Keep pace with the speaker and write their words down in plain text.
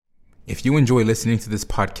If you enjoy listening to this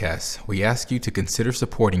podcast, we ask you to consider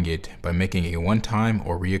supporting it by making a one-time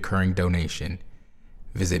or reoccurring donation.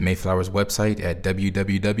 Visit Mayflower's website at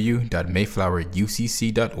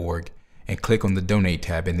www.mayflowerucc.org and click on the Donate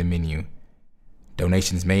tab in the menu.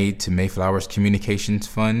 Donations made to Mayflower's Communications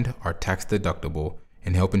Fund are tax deductible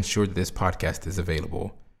and help ensure that this podcast is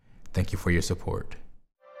available. Thank you for your support.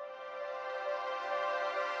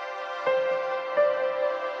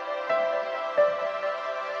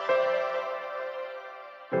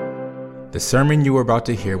 The sermon you are about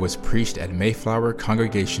to hear was preached at Mayflower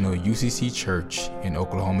Congregational UCC Church in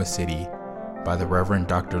Oklahoma City by the Reverend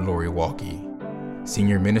Dr. Lori Walke,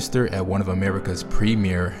 senior minister at one of America's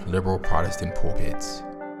premier liberal Protestant pulpits.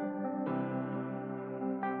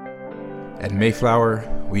 At Mayflower,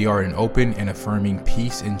 we are an open and affirming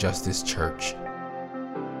peace and justice church,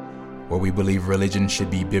 where we believe religion should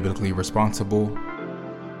be biblically responsible,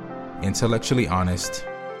 intellectually honest,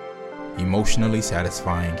 emotionally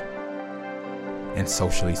satisfying, and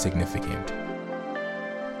socially significant.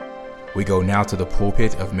 We go now to the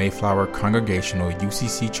pulpit of Mayflower Congregational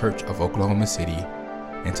UCC Church of Oklahoma City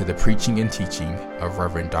and to the preaching and teaching of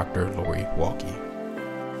Reverend Dr. Lori Walke.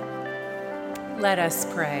 Let us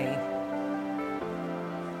pray.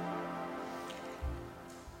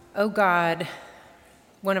 Oh God,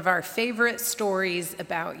 one of our favorite stories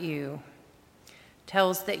about you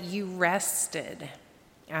tells that you rested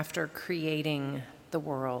after creating the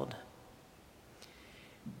world.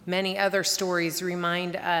 Many other stories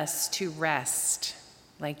remind us to rest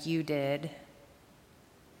like you did.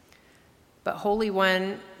 But Holy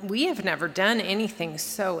One, we have never done anything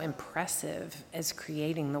so impressive as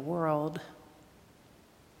creating the world.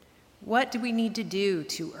 What do we need to do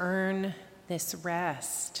to earn this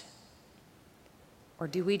rest? Or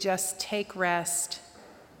do we just take rest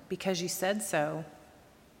because you said so?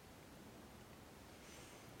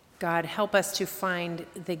 God, help us to find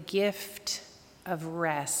the gift of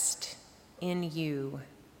rest in you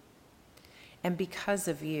and because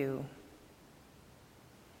of you.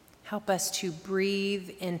 Help us to breathe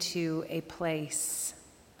into a place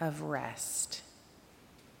of rest.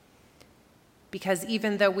 Because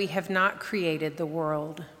even though we have not created the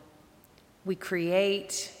world, we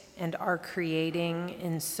create and are creating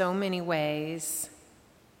in so many ways.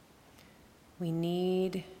 We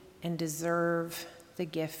need and deserve the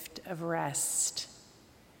gift of rest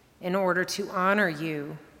in order to honor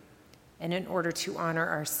you and in order to honor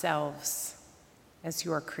ourselves as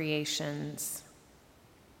your creations.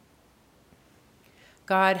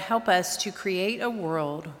 God, help us to create a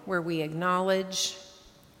world where we acknowledge,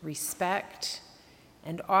 respect,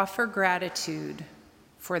 and offer gratitude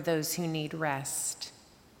for those who need rest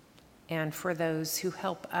and for those who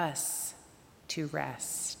help us to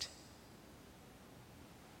rest.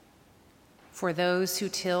 For those who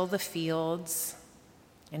till the fields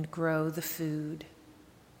and grow the food,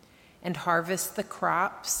 and harvest the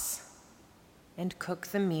crops, and cook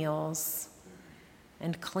the meals,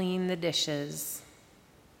 and clean the dishes.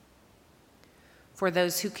 For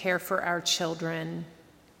those who care for our children,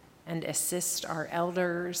 and assist our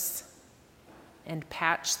elders, and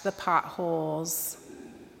patch the potholes,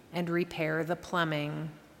 and repair the plumbing.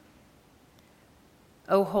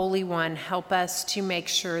 O Holy One, help us to make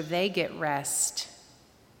sure they get rest,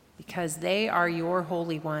 because they are your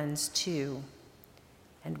holy ones too,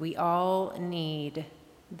 and we all need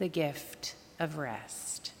the gift of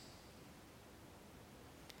rest.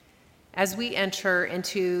 As we enter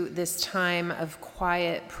into this time of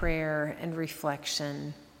quiet prayer and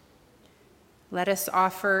reflection, let us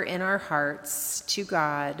offer in our hearts to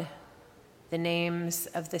God the names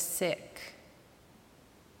of the sick,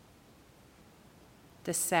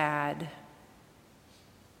 the sad,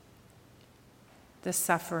 the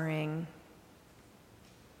suffering,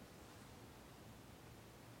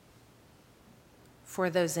 for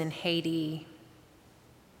those in Haiti,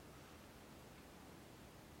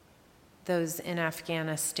 those in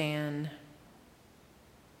Afghanistan,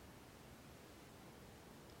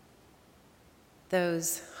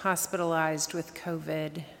 those hospitalized with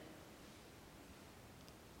COVID,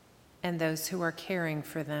 and those who are caring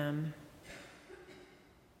for them.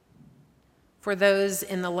 For those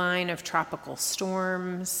in the line of tropical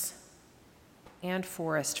storms and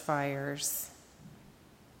forest fires.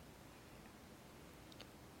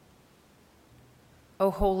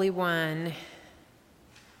 O Holy One,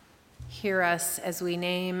 hear us as we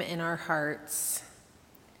name in our hearts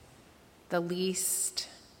the least,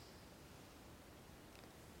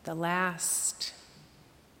 the last,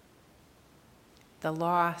 the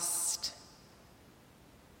lost,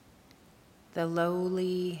 the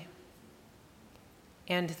lowly,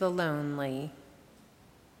 and the lonely.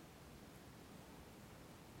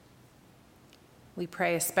 We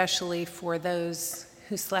pray especially for those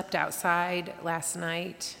who slept outside last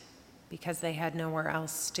night because they had nowhere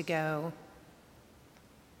else to go,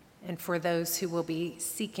 and for those who will be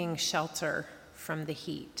seeking shelter from the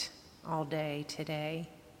heat all day today.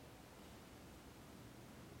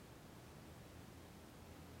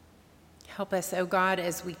 Help us, O God,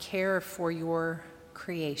 as we care for your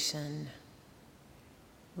creation.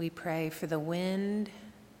 We pray for the wind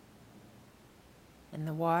and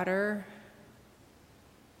the water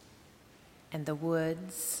and the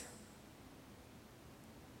woods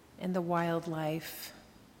and the wildlife.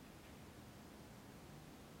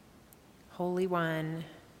 Holy One,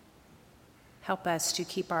 help us to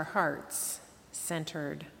keep our hearts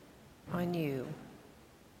centered on you.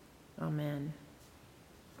 Amen.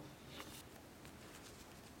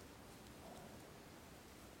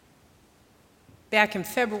 Back in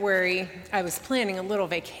February, I was planning a little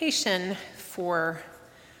vacation for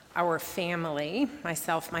our family,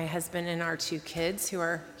 myself, my husband, and our 2 kids who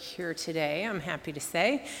are here today, I'm happy to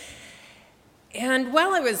say. And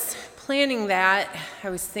while I was planning that, I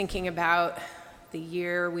was thinking about the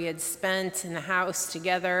year we had spent in the house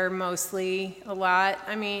together, mostly a lot.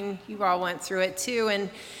 I mean, you all went through it too, and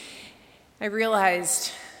I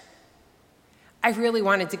realized I really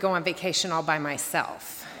wanted to go on vacation all by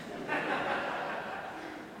myself.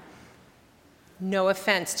 No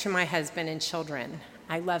offense to my husband and children.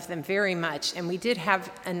 I love them very much, and we did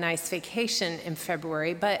have a nice vacation in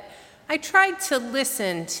February, but I tried to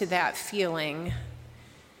listen to that feeling.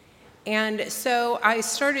 And so I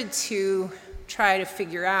started to try to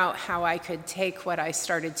figure out how I could take what I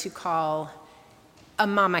started to call a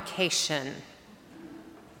mamacation.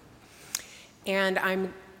 And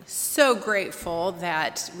I'm so grateful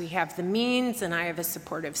that we have the means and I have a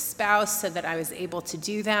supportive spouse so that I was able to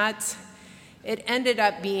do that. It ended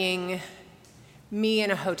up being me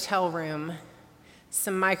in a hotel room,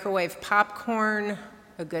 some microwave popcorn,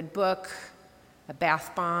 a good book, a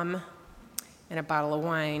bath bomb, and a bottle of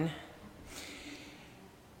wine.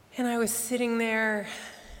 And I was sitting there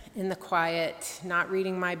in the quiet, not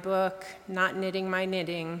reading my book, not knitting my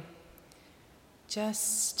knitting,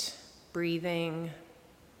 just breathing.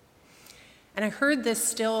 And I heard this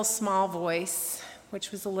still small voice,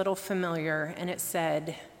 which was a little familiar, and it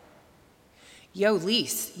said, "Yo,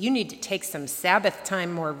 Lise, you need to take some Sabbath time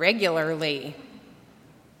more regularly."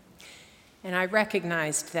 And I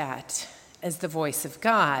recognized that as the voice of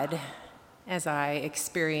God as I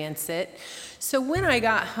experience it. So when I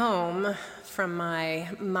got home from my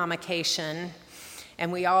mamacation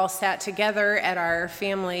and we all sat together at our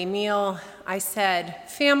family meal, I said,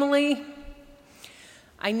 "Family,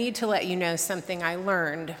 I need to let you know something I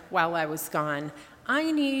learned while I was gone. I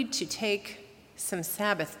need to take some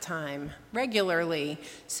Sabbath time regularly.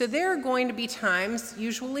 So there are going to be times,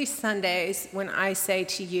 usually Sundays, when I say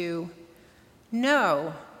to you,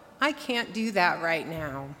 'No, I can't do that right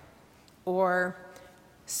now,' or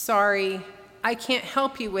 'Sorry, I can't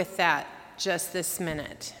help you with that just this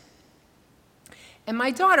minute.'" And my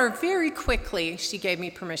daughter very quickly, she gave me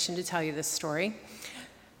permission to tell you this story,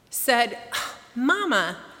 said,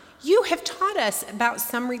 "Mama, you have taught us about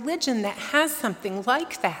some religion that has something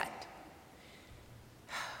like that."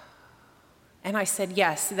 And I said,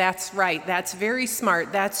 "Yes, that's right. That's very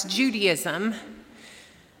smart. That's Judaism.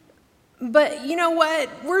 But you know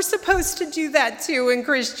what? We're supposed to do that too in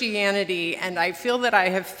Christianity." And I feel that I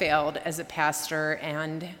have failed as a pastor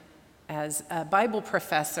and as a Bible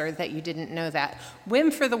professor that you didn't know that.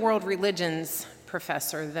 Whim for the World Religions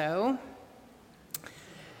professor, though.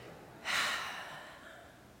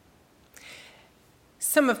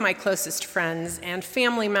 Some of my closest friends and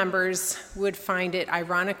family members would find it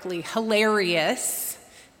ironically hilarious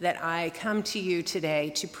that I come to you today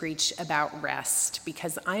to preach about rest,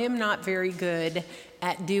 because I am not very good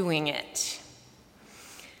at doing it.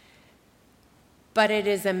 But it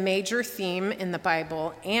is a major theme in the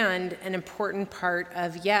Bible and an important part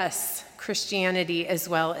of, yes, Christianity as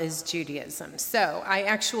well as Judaism. So I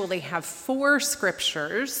actually have 4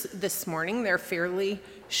 scriptures this morning. They're fairly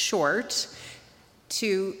short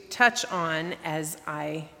to touch on as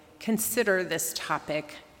I consider this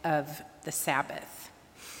topic of the Sabbath.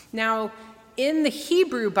 Now, in the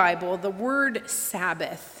Hebrew Bible, the word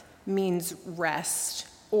Sabbath means rest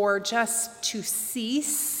or just to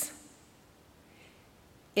cease.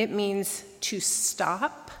 It means to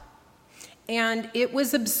stop, and it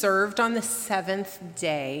was observed on the 7th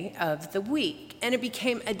day of the week, and it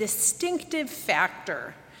became a distinctive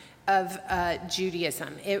factor of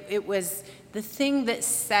Judaism. It was the thing that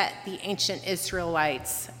set the ancient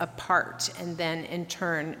Israelites apart, and then in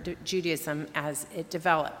turn Judaism as it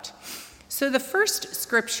developed. So the first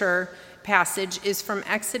scripture passage is from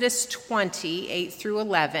Exodus 20, 8 through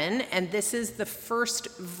 11, and this is the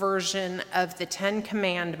first version of the Ten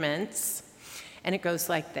Commandments, and it goes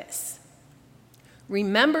like this.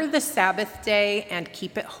 Remember the Sabbath day and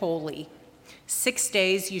keep it holy. 6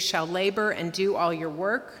 days you shall labor and do all your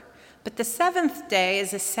work, but the seventh day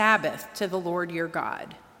is a Sabbath to the Lord your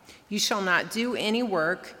God. You shall not do any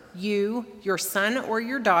work, you, your son or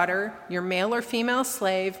your daughter, your male or female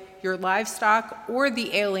slave, your livestock, or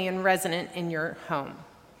the alien resident in your home,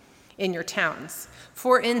 in your towns.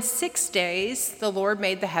 For in 6 days the Lord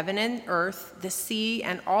made the heaven and earth, the sea,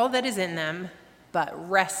 and all that is in them, but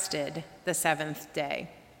rested the seventh day.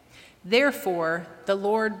 Therefore the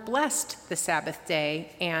Lord blessed the Sabbath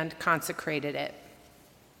day and consecrated it.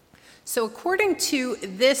 So according to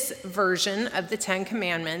this version of the Ten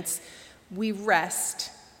Commandments, we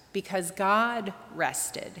rest because God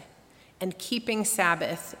rested. And keeping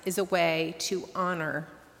Sabbath is a way to honor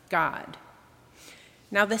God.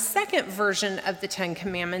 Now, the second version of the Ten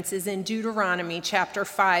Commandments is in Deuteronomy chapter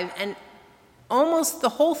 5, and almost the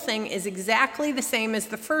whole thing is exactly the same as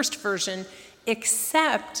the first version,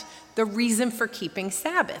 except the reason for keeping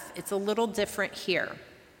Sabbath. It's a little different here.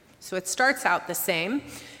 So it starts out the same.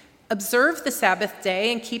 Observe the Sabbath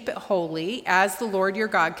day and keep it holy, as the Lord your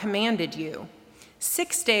God commanded you.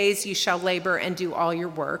 6 days you shall labor and do all your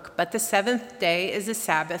work, but the seventh day is a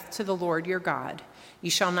Sabbath to the Lord your God.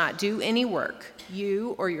 You shall not do any work,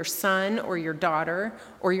 you or your son or your daughter,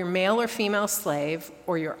 or your male or female slave,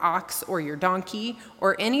 or your ox or your donkey,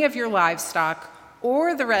 or any of your livestock,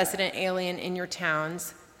 or the resident alien in your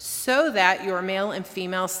towns, so that your male and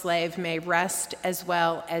female slave may rest as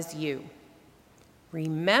well as you.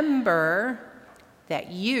 Remember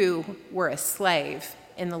that you were a slave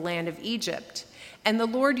in the land of Egypt, and the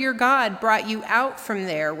Lord your God brought you out from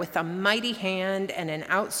there with a mighty hand and an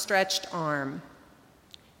outstretched arm.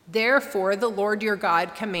 Therefore, the Lord your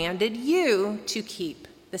God commanded you to keep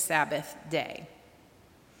the Sabbath day.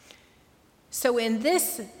 So in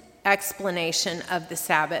this explanation of the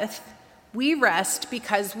Sabbath, we rest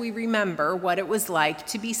because we remember what it was like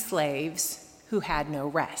to be slaves who had no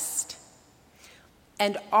rest.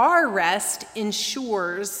 And our rest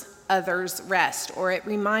ensures others rest, or it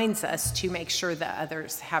reminds us to make sure that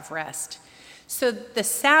others have rest. So the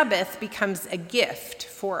Sabbath becomes a gift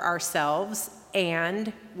for ourselves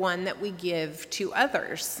and one that we give to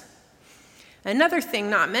others. Another thing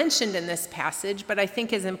not mentioned in this passage, but I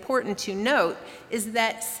think is important to note, is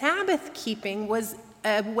that Sabbath keeping was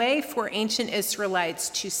a way for ancient Israelites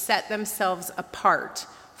to set themselves apart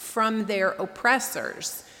from their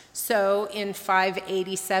oppressors. So in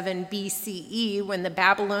 587 BCE, when the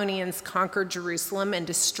Babylonians conquered Jerusalem and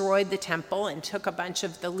destroyed the temple and took a bunch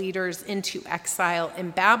of the leaders into exile in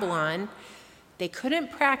Babylon, they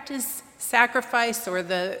couldn't practice sacrifice or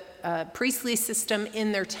the priestly system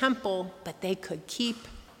in their temple, but they could keep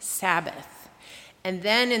Sabbath. And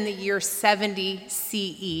then in the year 70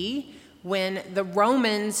 CE, when the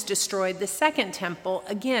Romans destroyed the second temple,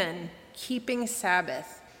 again, keeping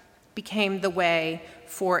Sabbath became the way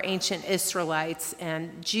for ancient Israelites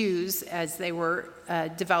and Jews, as they were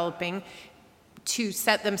developing, to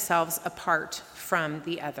set themselves apart from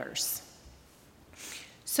the others.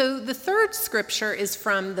 So the third scripture is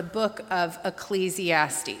from the book of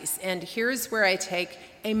Ecclesiastes, and here's where I take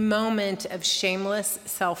a moment of shameless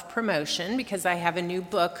self-promotion because I have a new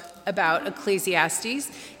book about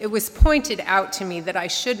Ecclesiastes. It was pointed out to me that I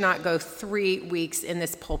should not go 3 weeks in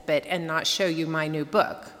this pulpit and not show you my new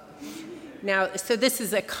book. Now, so this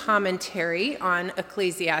is a commentary on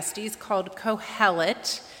Ecclesiastes called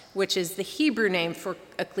Kohelet, which is the Hebrew name for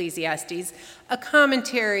Ecclesiastes. A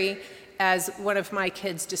commentary, as one of my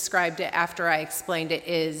kids described it after I explained it,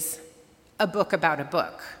 is a book about a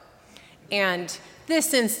book. And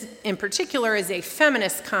this in particular is a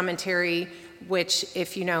feminist commentary, which,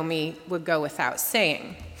 if you know me, would go without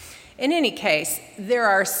saying. In any case, there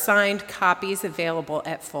are signed copies available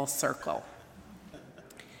at Full Circle.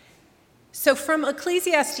 So from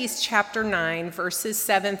Ecclesiastes chapter 9, verses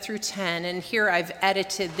 7 through 10, and here I've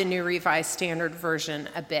edited the New Revised Standard Version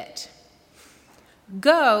a bit.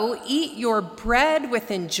 Go, eat your bread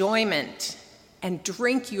with enjoyment, and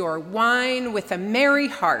drink your wine with a merry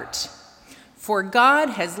heart, for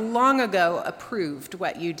God has long ago approved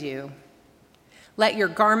what you do. Let your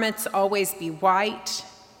garments always be white.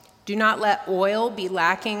 Do not let oil be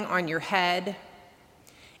lacking on your head.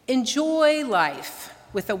 Enjoy life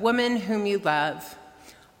with a woman whom you love,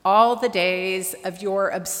 all the days of your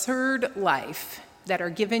absurd life that are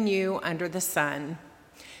given you under the sun,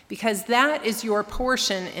 because that is your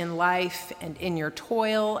portion in life and in your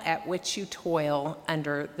toil at which you toil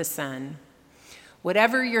under the sun.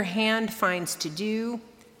 Whatever your hand finds to do,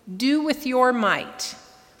 do with your might,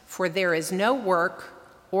 for there is no work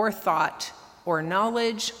or thought or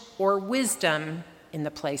knowledge or wisdom in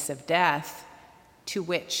the place of death to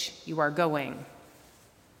which you are going.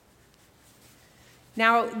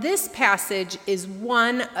 Now, this passage is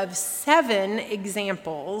one of 7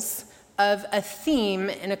 examples of a theme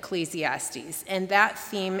in Ecclesiastes, and that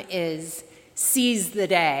theme is seize the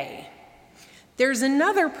day. There's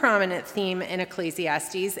another prominent theme in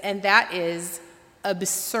Ecclesiastes, and that is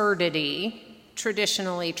absurdity,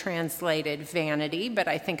 traditionally translated vanity, but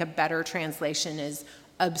I think a better translation is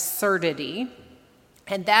absurdity.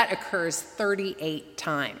 And that occurs 38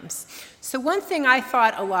 times. So one thing I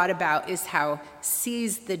thought a lot about is how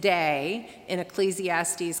seize the day in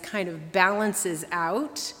Ecclesiastes kind of balances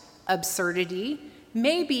out absurdity.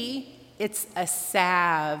 Maybe it's a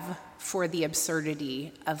salve for the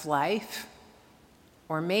absurdity of life.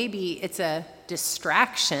 Or maybe it's a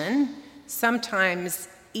distraction. Sometimes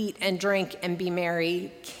eat and drink and be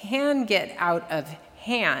merry can get out of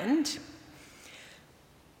hand.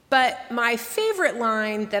 But my favorite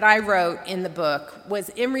line that I wrote in the book was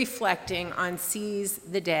in reflecting on seize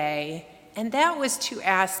the day, and that was to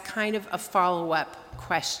ask kind of a follow-up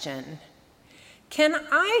question. Can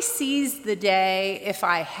I seize the day if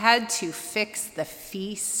I had to fix the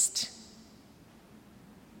feast?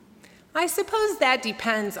 I suppose that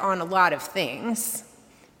depends on a lot of things.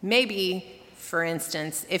 Maybe, for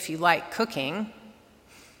instance, if you like cooking.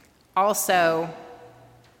 Also,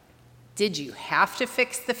 did you have to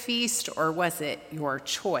fix the feast, or was it your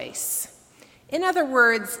choice? In other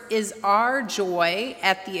words, is our joy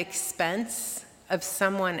at the expense of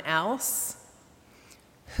someone else?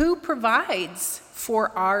 Who provides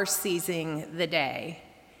for our seizing the day?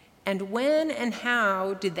 And when and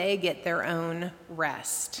how do they get their own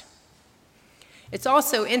rest? It's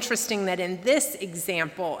also interesting that in this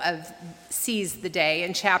example of seize the day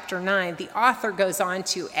in chapter 9, the author goes on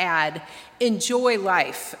to add, enjoy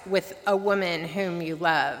life with a woman whom you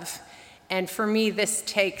love. And for me, this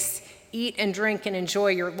takes eat and drink and enjoy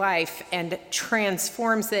your life and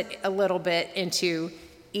transforms it a little bit into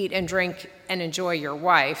eat and drink and enjoy your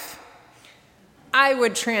wife. I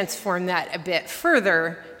would transform that a bit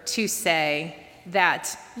further to say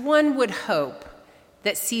that one would hope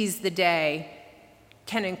that seize the day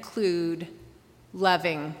can include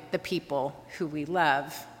loving the people who we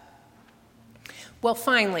love. Well,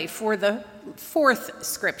 finally, for the 4th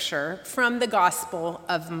scripture from the Gospel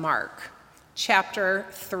of Mark, chapter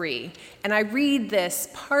 3. And I read this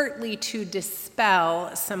partly to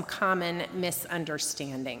dispel some common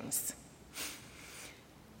misunderstandings.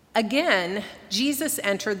 Again, Jesus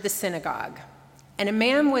entered the synagogue, and a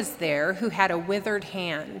man was there who had a withered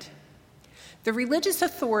hand. The religious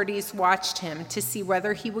authorities watched him to see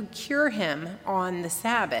whether he would cure him on the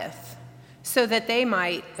Sabbath, so that they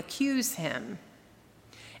might accuse him.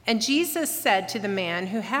 And Jesus said to the man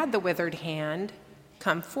who had the withered hand,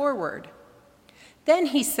 "Come forward." Then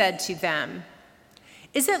he said to them,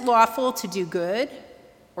 "Is it lawful to do good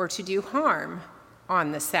or to do harm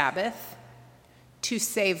on the Sabbath? To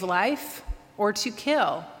save life or to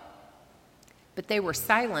kill?" But they were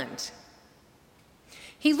silent.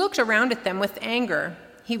 He looked around at them with anger.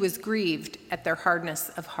 He was grieved at their hardness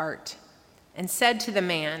of heart and said to the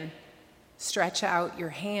man, "Stretch out your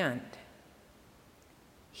hand."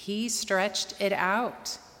 He stretched it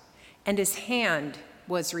out, and his hand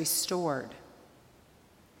was restored.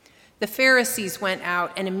 The Pharisees went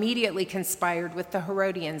out and immediately conspired with the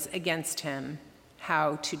Herodians against him,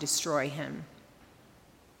 how to destroy him.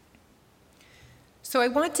 So I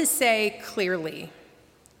want to say clearly,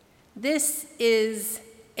 this is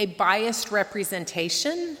a biased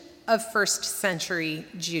representation of first-century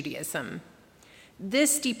Judaism.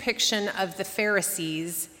 This depiction of the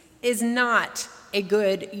Pharisees is not a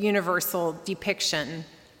good universal depiction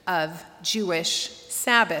of Jewish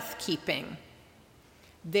Sabbath keeping.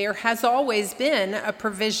 There has always been a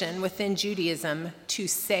provision within Judaism to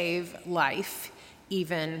save life,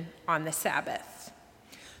 even on the Sabbath.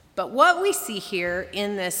 But what we see here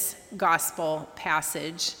in this gospel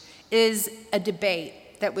passage is a debate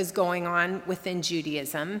that was going on within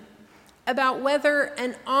Judaism about whether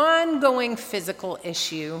an ongoing physical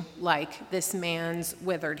issue like this man's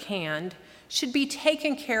withered hand should be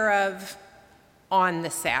taken care of on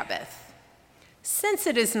the Sabbath. Since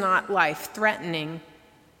it is not life-threatening,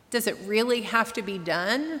 does it really have to be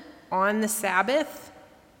done on the Sabbath?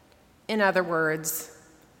 In other words,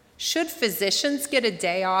 should physicians get a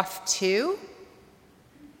day off too?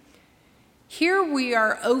 Here we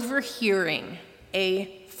are overhearing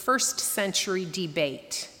a first-century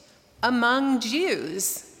debate among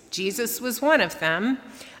Jews, Jesus was one of them,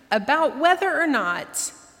 about whether or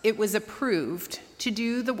not it was approved to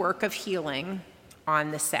do the work of healing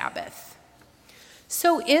on the Sabbath.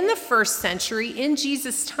 So in the first century, in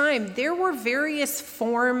Jesus' time, there were various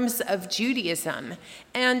forms of Judaism,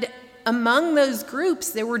 and among those groups,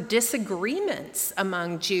 there were disagreements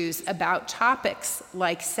among Jews about topics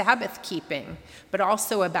like Sabbath keeping, but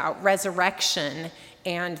also about resurrection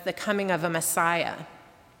and the coming of a Messiah.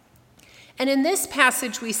 And in this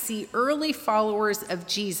passage, we see early followers of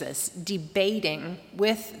Jesus debating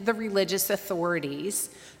with the religious authorities,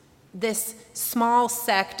 this small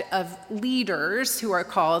sect of leaders who are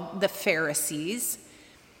called the Pharisees.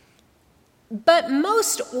 But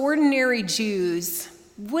most ordinary Jews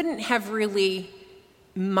wouldn't have really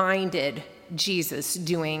minded Jesus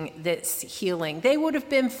doing this healing. They would have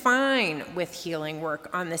been fine with healing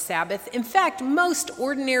work on the Sabbath. In fact, most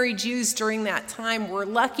ordinary Jews during that time were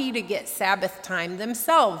lucky to get Sabbath time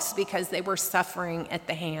themselves because they were suffering at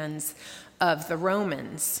the hands of the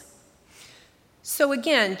Romans. So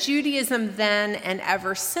again, Judaism then and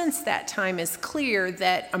ever since that time is clear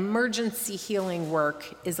that emergency healing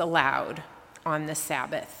work is allowed on the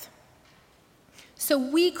Sabbath. So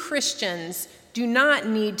we Christians do not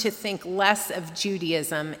need to think less of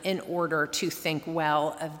Judaism in order to think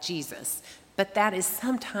well of Jesus. But that is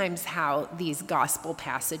sometimes how these gospel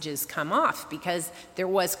passages come off, because there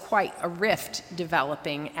was quite a rift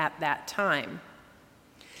developing at that time.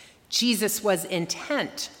 Jesus was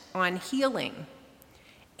intent on healing,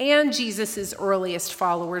 and Jesus' earliest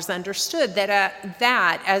followers understood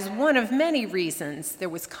that as one of many reasons there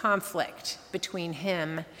was conflict between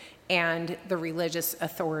him and the religious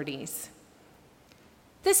authorities.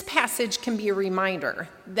 This passage can be a reminder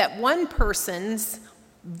that one person's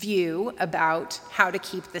view about how to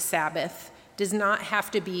keep the Sabbath does not have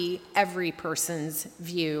to be every person's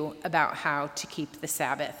view about how to keep the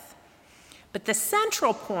Sabbath. But the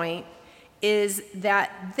central point is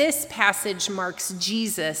that this passage marks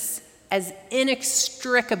Jesus as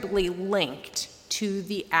inextricably linked to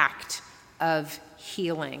the act of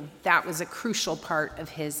healing. That was a crucial part of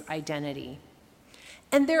his identity.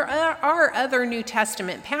 And there are other New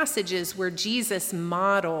Testament passages where Jesus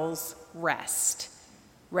models rest.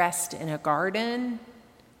 Rest in a garden,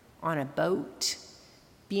 on a boat,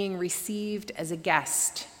 being received as a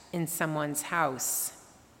guest in someone's house.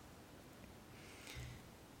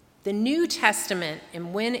 The New Testament,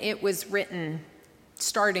 and when it was written,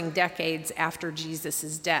 starting decades after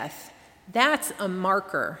Jesus' death, that's a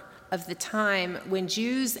marker of the time when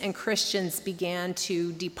Jews and Christians began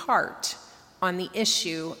to depart on the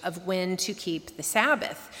issue of when to keep the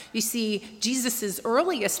Sabbath. You see, Jesus'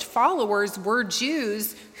 earliest followers were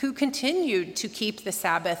Jews who continued to keep the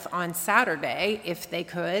Sabbath on Saturday, if they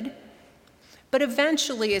could. But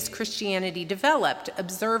eventually, as Christianity developed,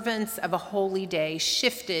 observance of a holy day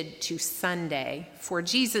shifted to Sunday for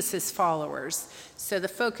Jesus' followers. So the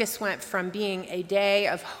focus went from being a day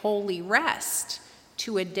of holy rest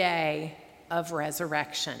to a day of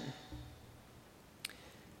resurrection.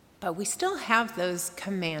 But we still have those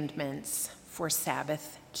commandments for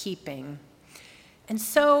Sabbath keeping. And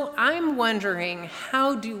so I'm wondering,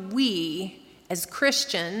 how do we, as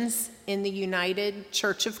Christians in the United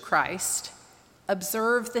Church of Christ,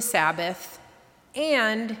 observe the Sabbath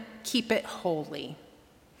and keep it holy?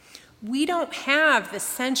 We don't have the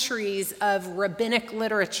centuries of rabbinic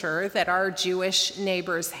literature that our Jewish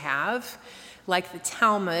neighbors have, like the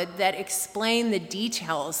Talmud, that explain the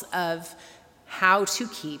details of how to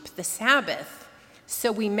keep the Sabbath.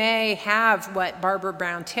 So we may have what Barbara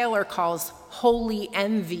Brown Taylor calls holy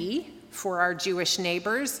envy for our Jewish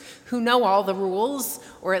neighbors who know all the rules,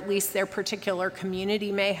 or at least their particular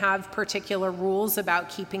community may have particular rules about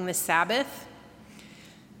keeping the Sabbath.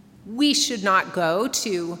 We should not go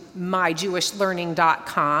to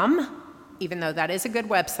myjewishlearning.com, even though that is a good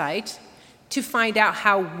website, to find out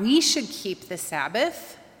how we should keep the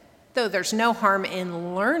Sabbath, though there's no harm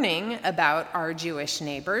in learning about our Jewish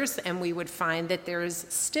neighbors, and we would find that there is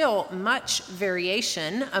still much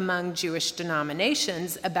variation among Jewish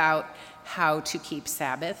denominations about how to keep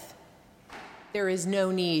Sabbath. There is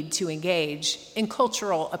no need to engage in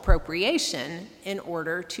cultural appropriation in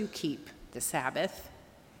order to keep the Sabbath.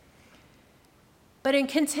 But in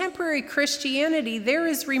contemporary Christianity, there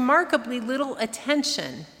is remarkably little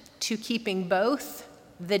attention to keeping both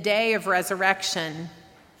the day of resurrection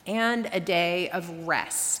and a day of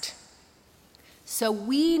rest. So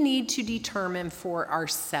we need to determine for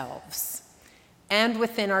ourselves and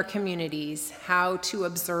within our communities how to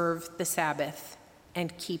observe the Sabbath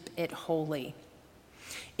and keep it holy.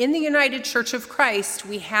 In the United Church of Christ,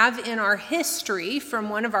 we have in our history from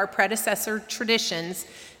one of our predecessor traditions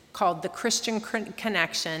called the Christian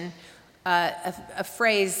Connection, a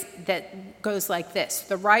phrase that goes like this: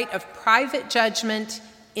 the right of private judgment,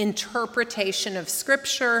 interpretation of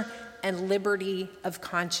Scripture, and liberty of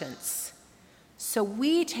conscience. So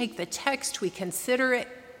we take the text, we consider it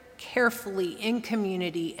carefully in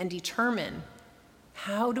community, and determine,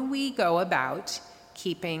 how do we go about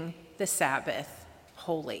keeping the Sabbath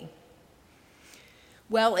holy?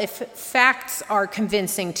 Well, if facts are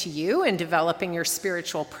convincing to you in developing your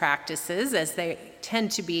spiritual practices, as they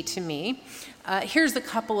tend to be to me, here's a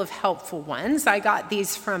couple of helpful ones. I got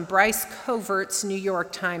these from Bryce Covert's New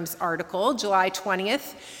York Times article, July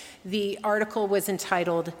 20th. The article was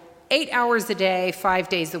entitled, 8 hours a day, 5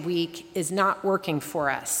 days a week is not working for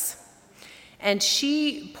us. And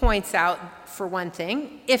she points out, for one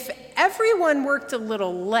thing, if everyone worked a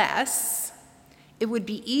little less, it would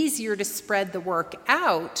be easier to spread the work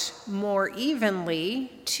out more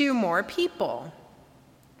evenly to more people.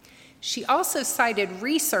 She also cited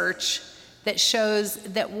research that shows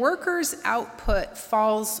that workers' output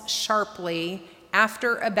falls sharply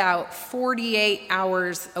after about 48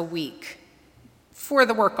 hours a week for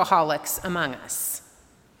the workaholics among us.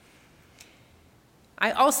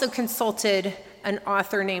 I also consulted an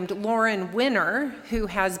author named Lauren Winner, who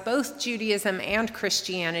has both Judaism and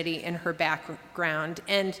Christianity in her background,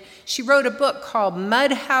 and she wrote a book called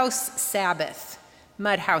Mudhouse Sabbath.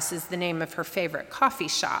 Mudhouse is the name of her favorite coffee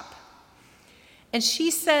shop. And she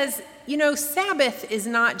says, Sabbath is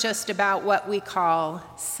not just about what we call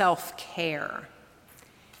self-care.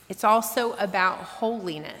 It's also about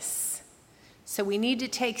holiness. So we need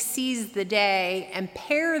to seize the day and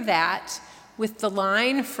pair that with the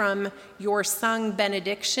line from your sung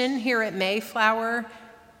benediction here at Mayflower,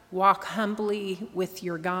 walk humbly with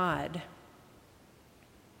your God.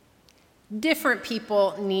 Different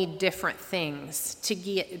people need different things to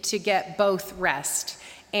get both rest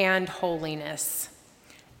and holiness.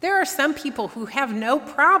 There are some people who have no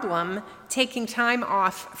problem taking time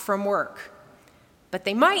off from work, but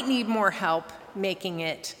they might need more help making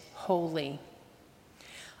it holy.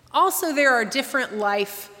 Also, there are different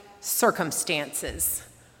life circumstances.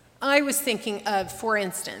 I was thinking of, for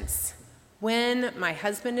instance, when my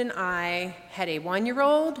husband and I had a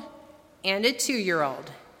 1-year-old and a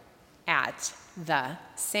 2-year-old at the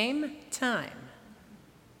same time.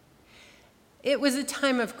 It was a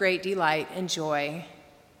time of great delight and joy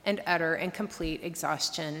and utter and complete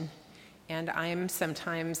exhaustion, and I'm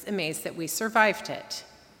sometimes amazed that we survived it.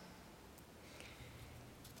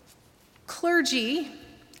 Clergy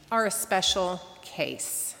are a special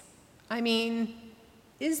case. I mean,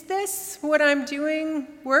 is this what I'm doing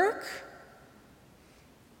work?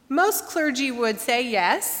 Most clergy would say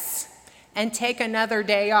yes and take another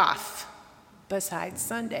day off, besides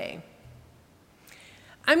Sunday.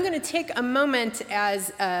 I'm going to take a moment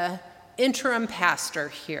as an interim pastor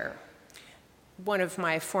here. One of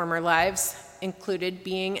my former lives included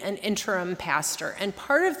being an interim pastor, and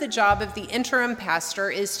part of the job of the interim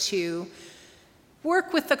pastor is to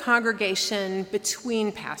work with the congregation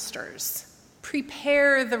between pastors,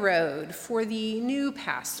 prepare the road for the new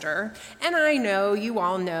pastor, and I know you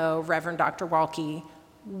all know Reverend Dr. Walke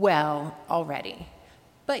well already,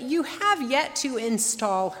 but you have yet to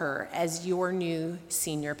install her as your new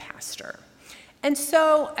senior pastor. And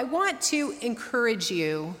so I want to encourage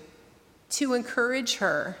you to encourage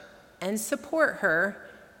her and support her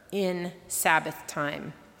in Sabbath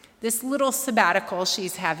time. This little sabbatical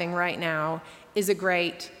she's having right now is a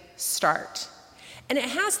great start. And it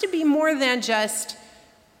has to be more than just,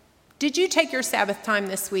 did you take your Sabbath time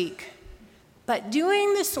this week? But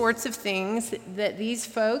doing the sorts of things that these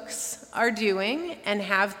folks are doing and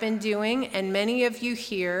have been doing, and many of you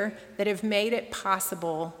here that have made it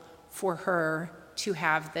possible for her to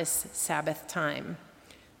have this Sabbath time.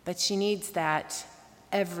 But she needs that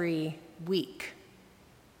every week.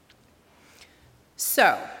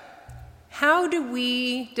 So, how do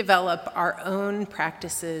we develop our own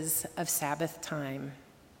practices of Sabbath time?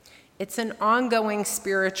 It's an ongoing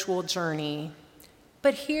spiritual journey,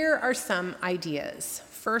 but here are some ideas.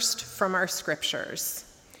 First, from our scriptures.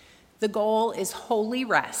 The goal is holy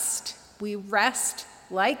rest. We rest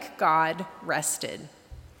like God rested.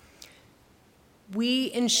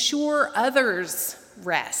 We ensure others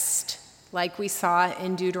rest, like we saw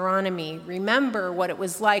in Deuteronomy. Remember what it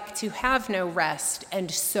was like to have no rest, and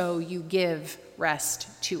so you give rest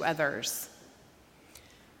to others.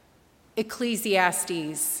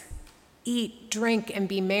 Ecclesiastes, eat, drink, and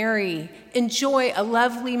be merry. Enjoy a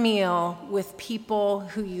lovely meal with people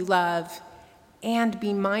who you love, and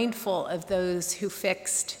be mindful of those who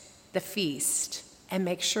fixed the feast and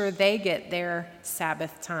make sure they get their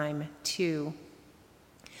Sabbath time too.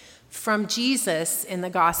 From Jesus in the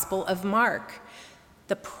Gospel of Mark,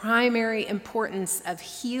 the primary importance of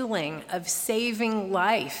healing, of saving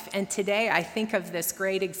life. And today I think of this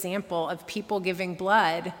great example of people giving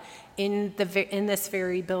blood in this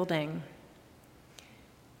very building.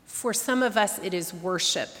 For some of us, it is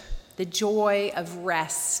worship, the joy of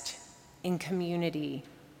rest in community.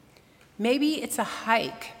 Maybe it's a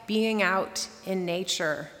hike, being out in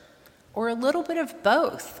nature, or a little bit of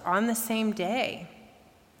both on the same day.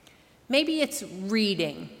 Maybe it's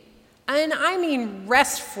reading, and I mean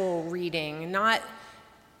restful reading, not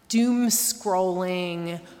doom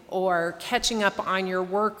scrolling or catching up on your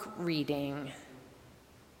work reading.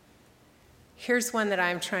 Here's one that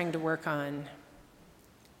I'm trying to work on.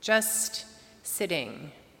 Just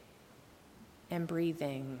sitting and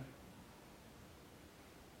breathing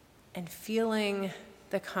and feeling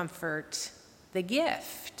the comfort, the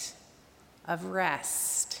gift of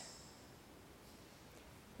rest.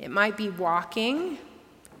 It might be walking,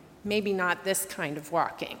 maybe not this kind of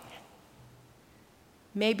walking.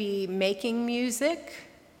 Maybe making music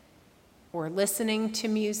or listening to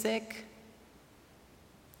music.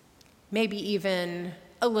 Maybe even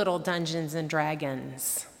a little Dungeons and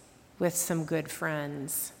Dragons with some good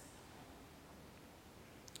friends.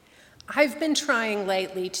 I've been trying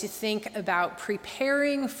lately to think about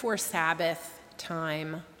preparing for Sabbath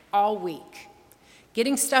time all week,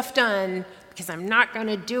 getting stuff done because I'm not going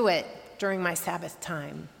to do it during my Sabbath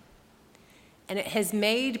time. And it has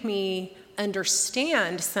made me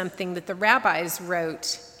understand something that the rabbis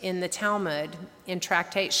wrote in the Talmud, in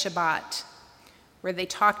Tractate Shabbat, where they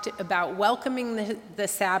talked about welcoming the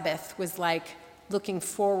Sabbath was like looking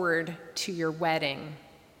forward to your wedding.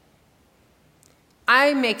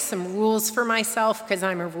 I make some rules for myself because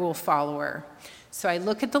I'm a rule follower. So I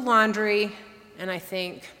look at the laundry and I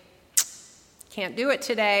think, can't do it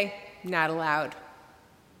today, not allowed.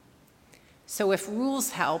 So if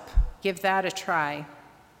rules help, give that a try.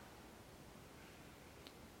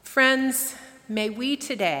 Friends, may we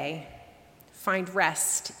today find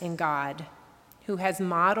rest in God, who has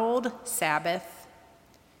modeled Sabbath,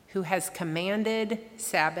 who has commanded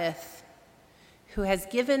Sabbath, who has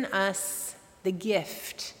given us the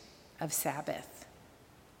gift of Sabbath.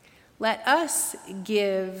 Let us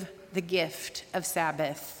give the gift of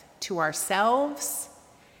Sabbath to ourselves,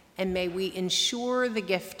 and may we ensure the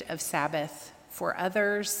gift of Sabbath for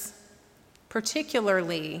others,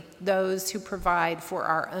 particularly those who provide for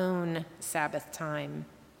our own Sabbath time.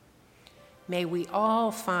 May we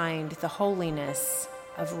all find the holiness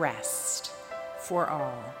of rest for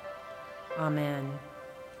all. Amen.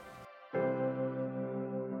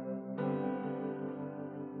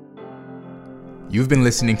 You've been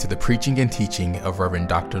listening to the preaching and teaching of Reverend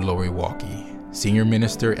Dr. Lori Walke, Senior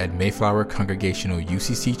Minister at Mayflower Congregational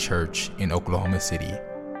UCC Church in Oklahoma City.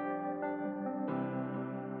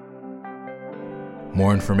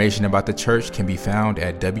 More information about the church can be found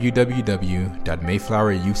at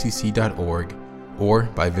www.mayflowerucc.org or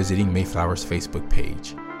by visiting Mayflower's Facebook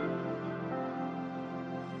page.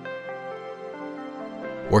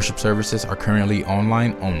 Worship services are currently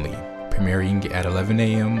online only, premiering at 11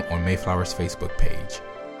 a.m. on Mayflower's Facebook page.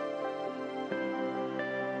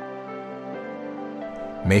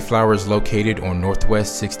 Mayflower is located on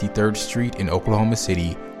Northwest 63rd Street in Oklahoma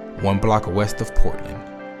City, 1 block west of Portland.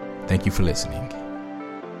 Thank you for listening.